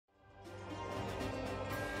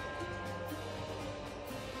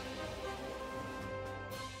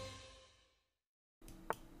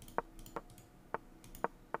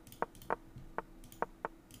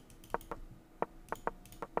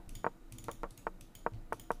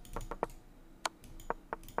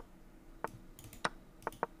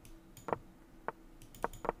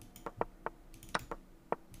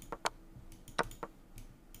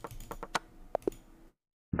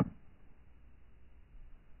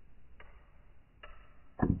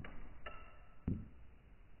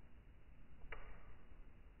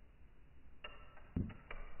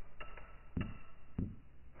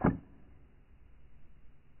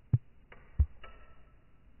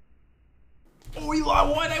we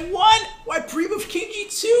won! I won! Why pre-move King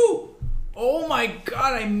G2? Oh my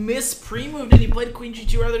god, I missed pre-moved and he played Queen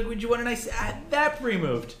G2 rather than Queen G1 and I had that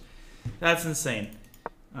pre-moved. That's insane.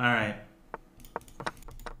 Alright.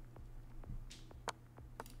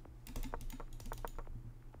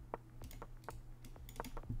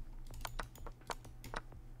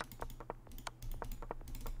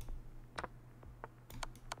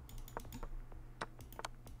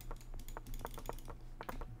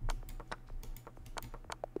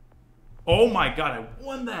 Oh my god, I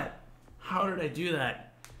won that! How did I do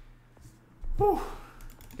that? Whew.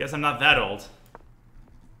 Guess I'm not that old.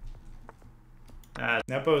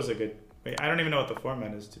 Nepo is a good... Wait, I don't even know what the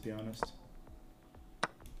format is, to be honest.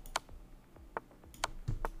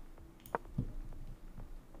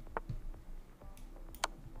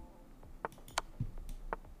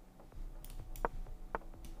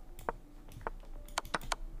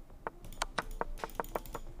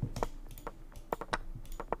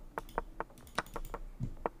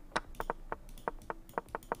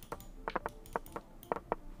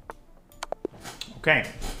 Okay,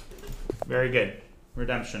 very good.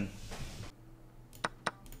 Redemption.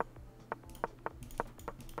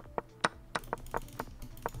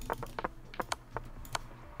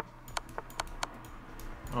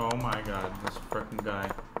 Oh my god, this frickin' guy.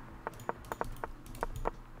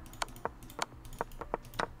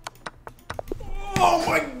 Oh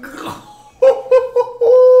my god!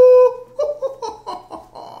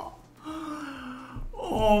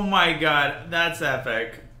 Oh my god, that's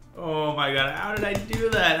epic. Oh my god, how did I do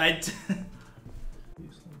that?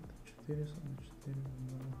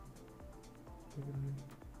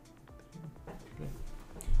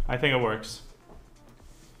 I think it works.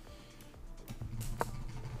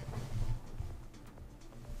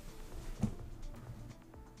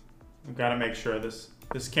 I've got to make sure this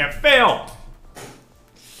can't fail.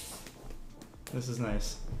 This is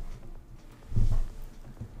nice.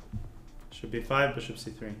 Should be 5, bishop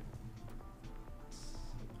c3.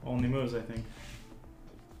 Only moves, I think.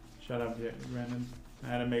 Shut up, Brandon. I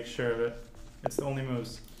had to make sure of it. It's the only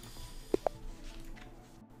moves.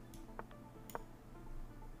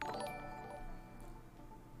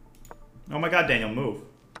 Oh my god, Daniel, move.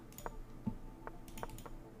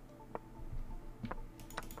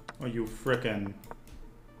 Oh, you frickin'.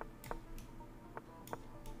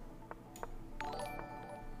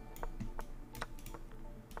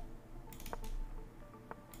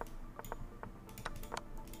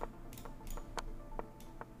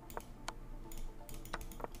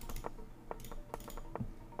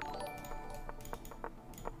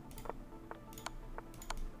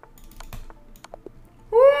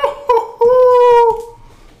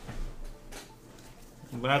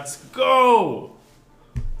 Let's go!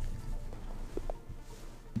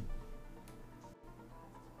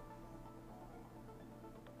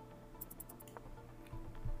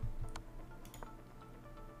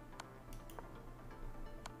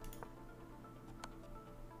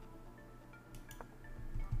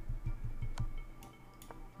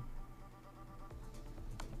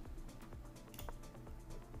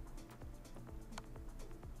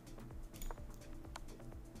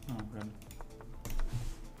 Oh, good.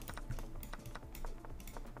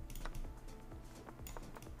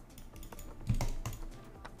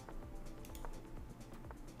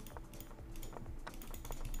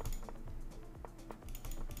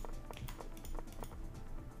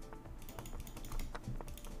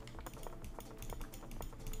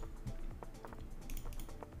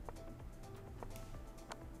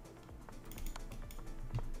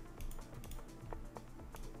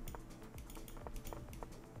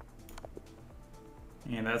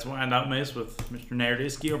 And that's why I don't mess with Mr.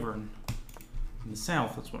 Naroditsky over in the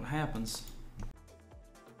south. That's what happens.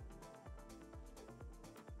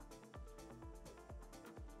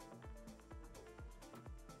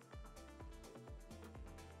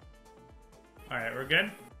 Alright, we're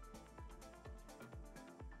good?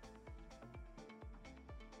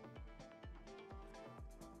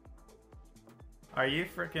 Are you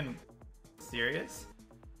freaking serious?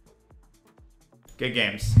 Good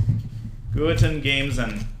games. Guten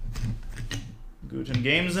Gamesen. Guten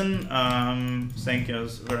Gamesen. Thank you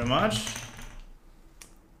very much.